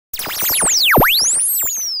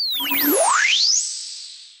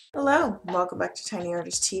Hello, welcome back to Tiny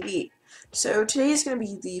Artist TV. So today is going to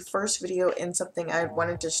be the first video in something I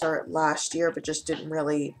wanted to start last year but just didn't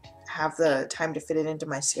really have the time to fit it into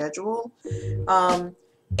my schedule. And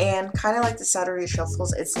kind of like the Saturday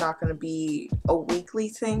Shuffles, it's not going to be a weekly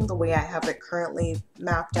thing. The way I have it currently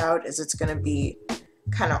mapped out is it's going to be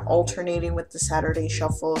kind of alternating with the Saturday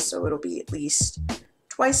Shuffle, so it'll be at least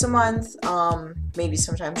twice a month, maybe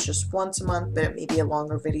sometimes just once a month, but it may be a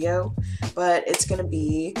longer video. But it's going to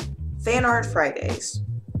be Fan Art Fridays.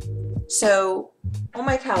 So on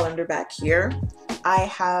my calendar back here, I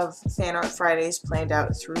have Fan Art Fridays planned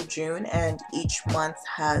out through June, and each month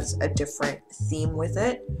has a different theme with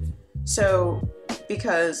it. So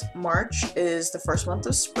because March is the first month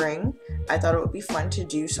of spring, I thought it would be fun to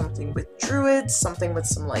do something with Druids, something with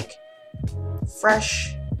some like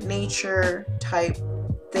fresh nature type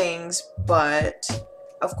things, but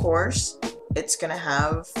of course it's gonna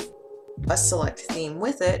have a select theme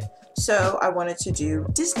with it. So I wanted to do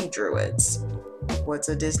Disney Druids. What's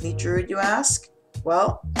a Disney Druid, you ask?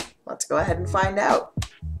 Well, let's go ahead and find out.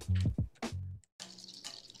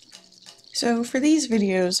 So for these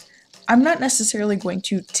videos, I'm not necessarily going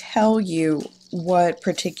to tell you what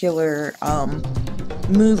particular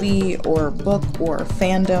movie or book or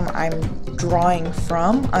fandom I'm drawing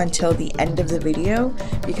from until the end of the video,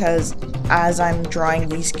 because as I'm drawing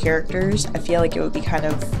these characters, I feel like it would be kind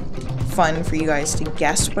of fun for you guys to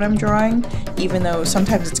guess what I'm drawing, even though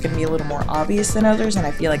sometimes it's going to be a little more obvious than others, and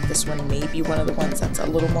I feel like this one may be one of the ones that's a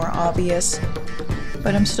little more obvious,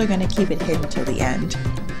 but I'm still going to keep it hidden till the end.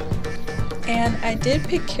 And I did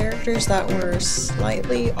pick characters that were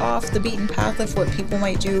slightly off the beaten path of what people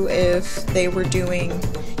might do if they were doing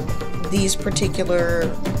these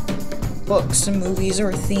particular books and movies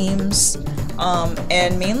or themes.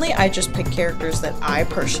 And mainly I just picked characters that I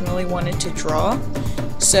personally wanted to draw.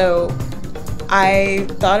 So I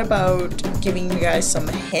thought about giving you guys some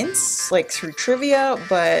hints, like through trivia,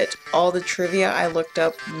 but all the trivia I looked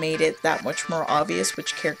up made it that much more obvious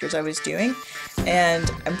which characters I was doing. And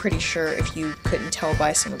I'm pretty sure if you couldn't tell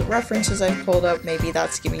by some of the references I pulled up, maybe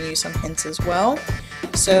that's giving you some hints as well.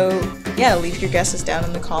 So yeah, leave your guesses down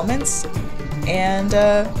in the comments, and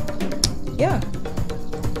yeah.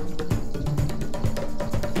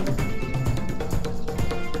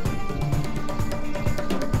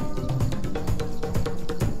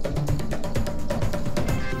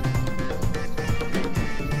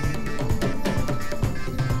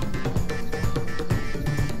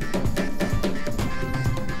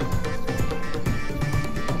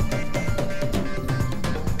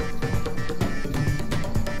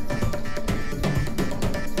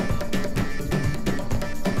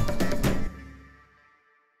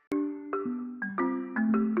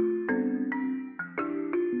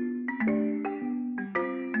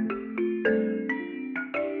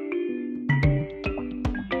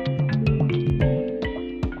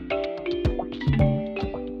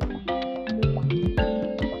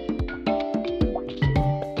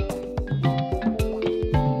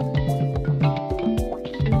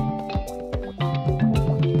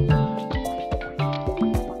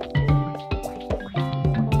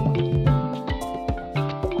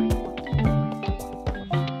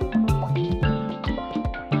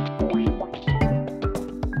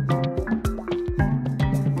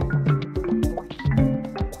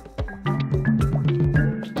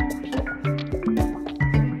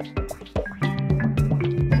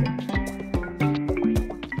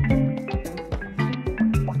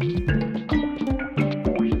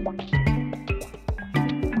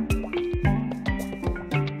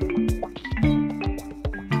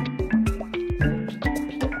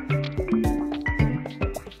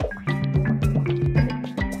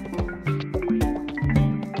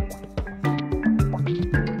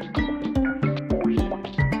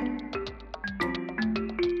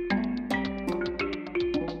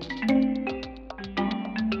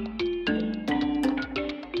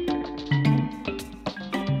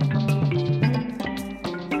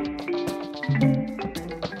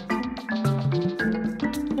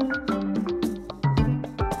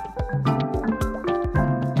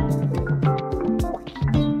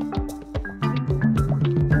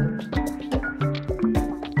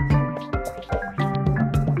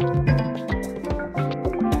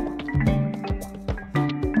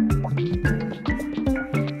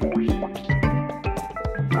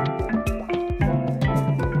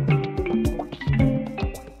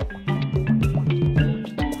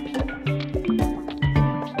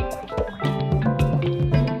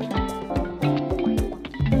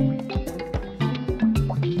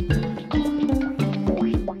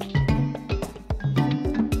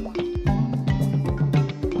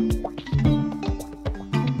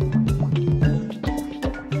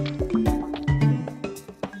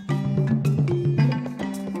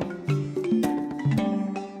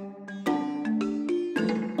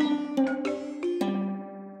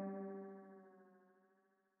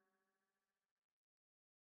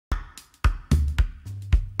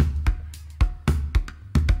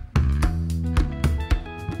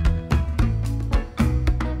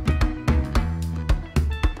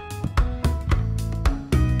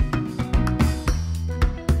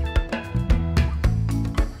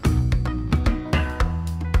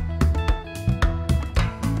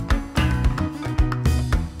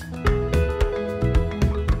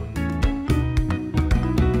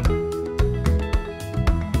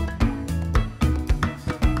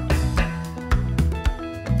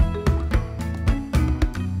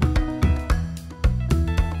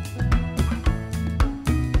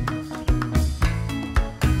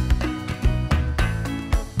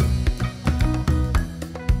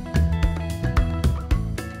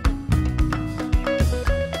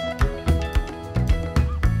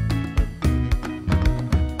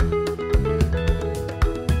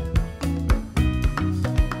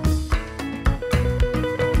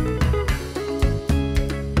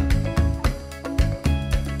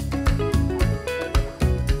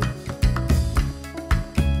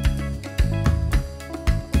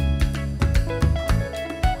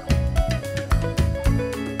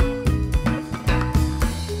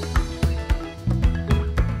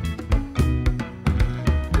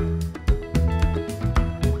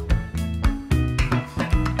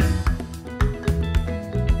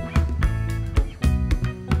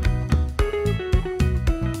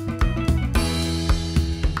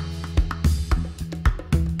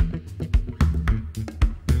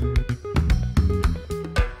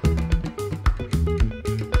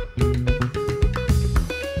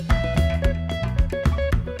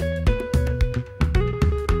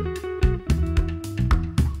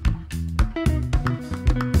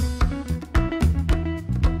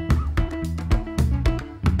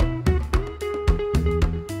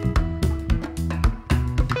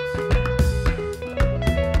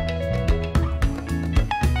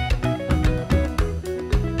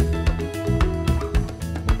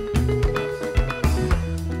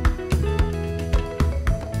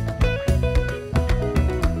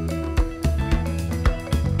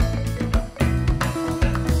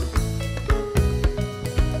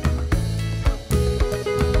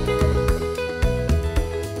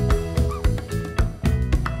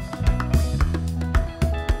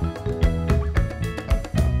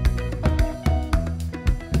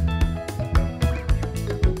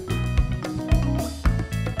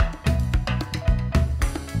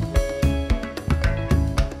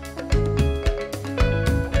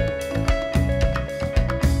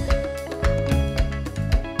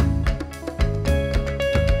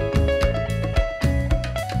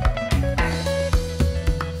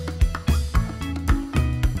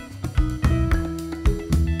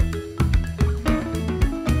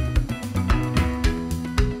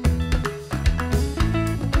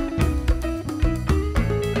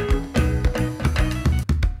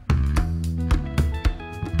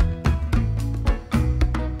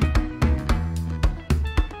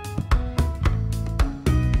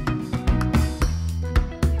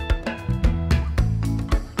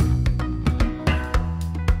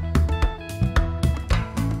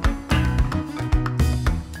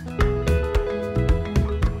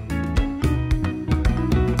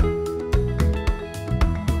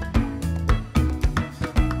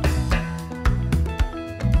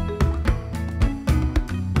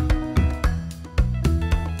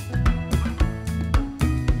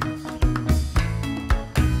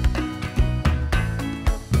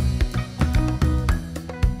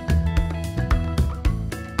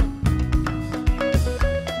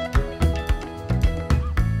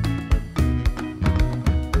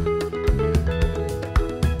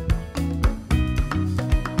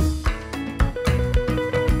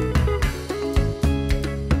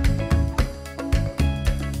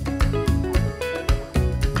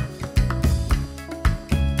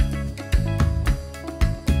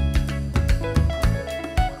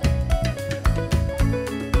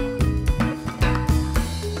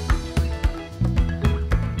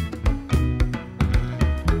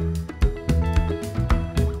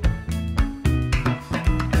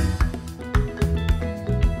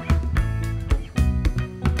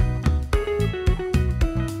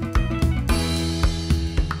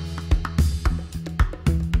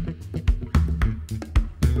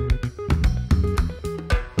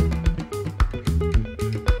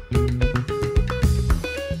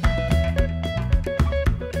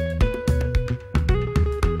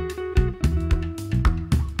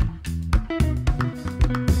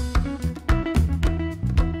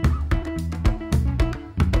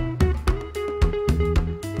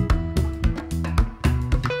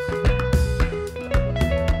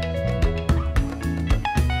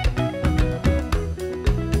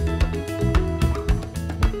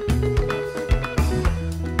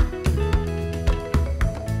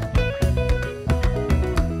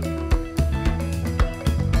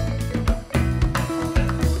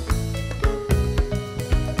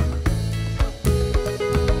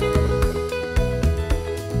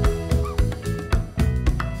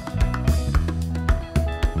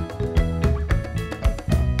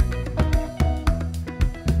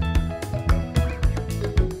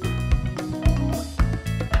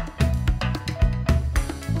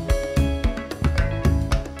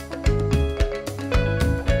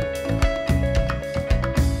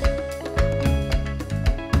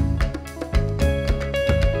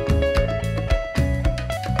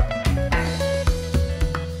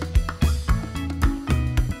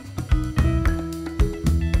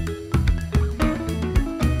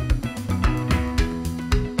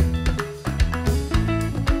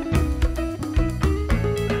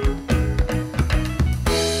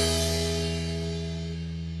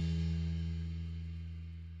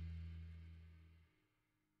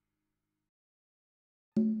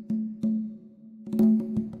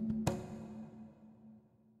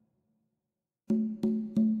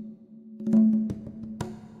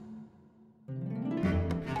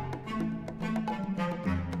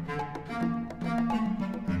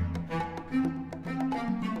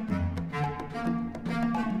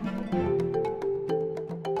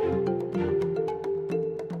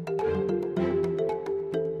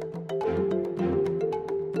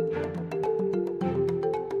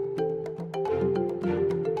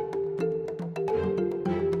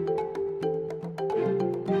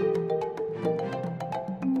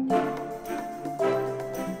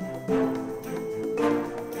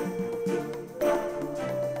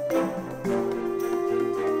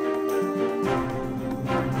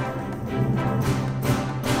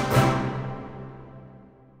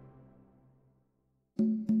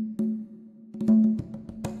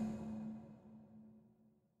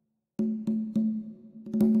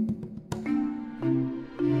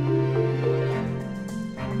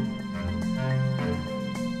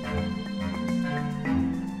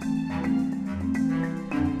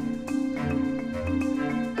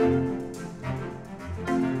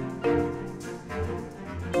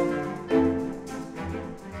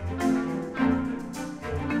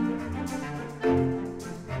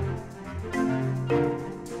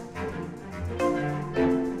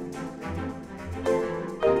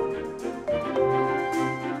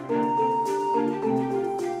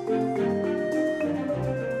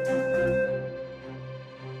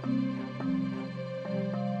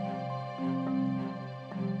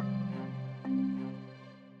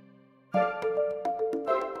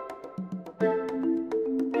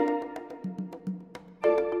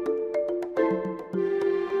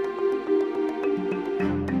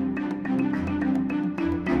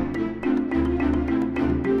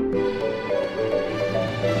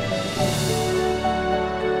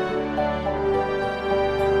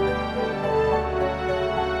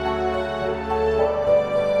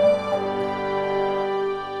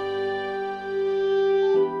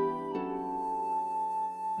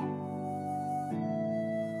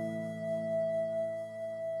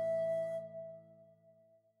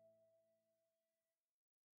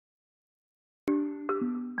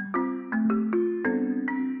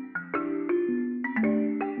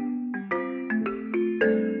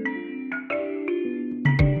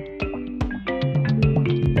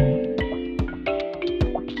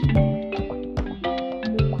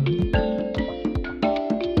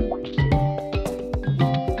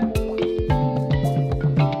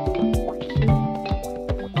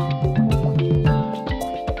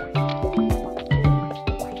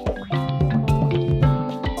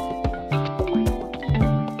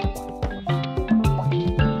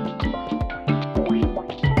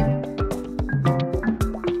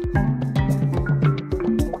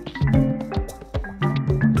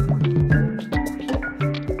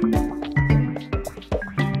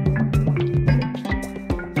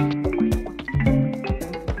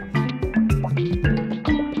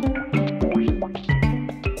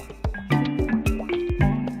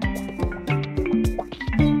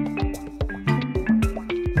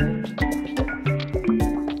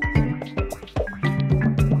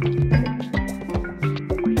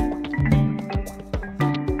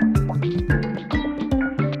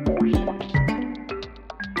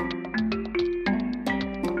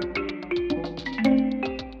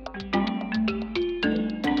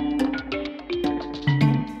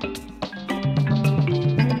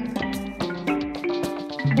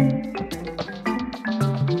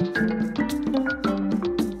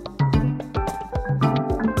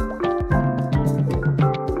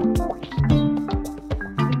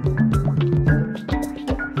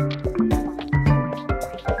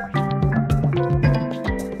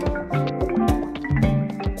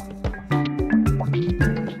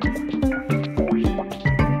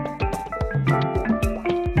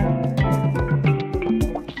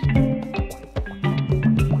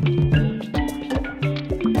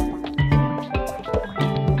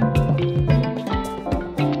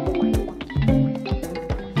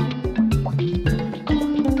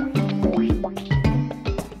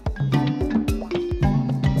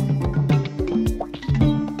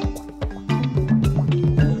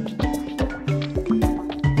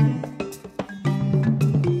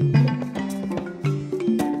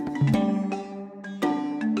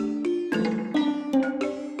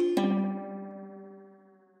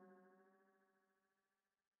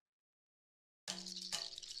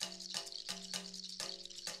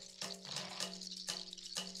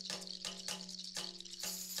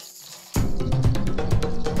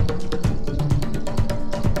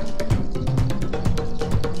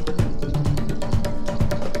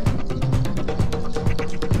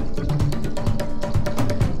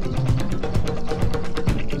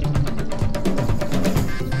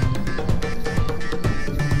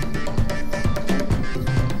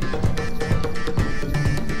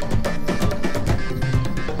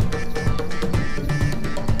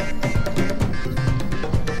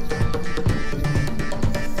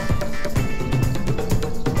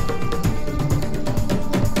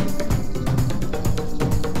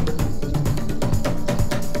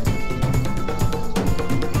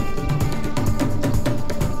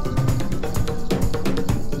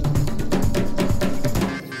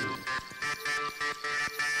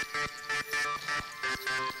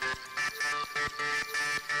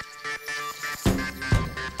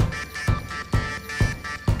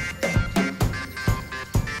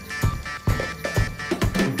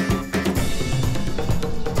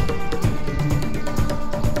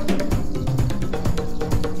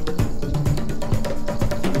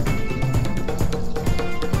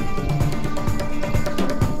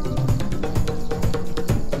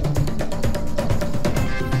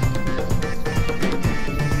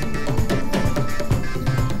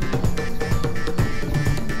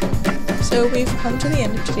 So we've come to the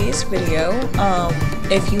end of today's video.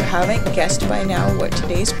 If you haven't guessed by now what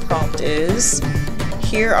today's prompt is,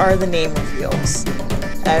 here are the name reveals.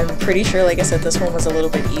 I'm pretty sure, like I said, this one was a little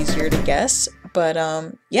bit easier to guess, but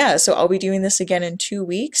yeah, so I'll be doing this again in 2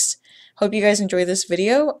 weeks. Hope you guys enjoy this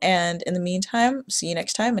video, and in the meantime, see you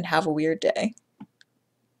next time and have a weird day.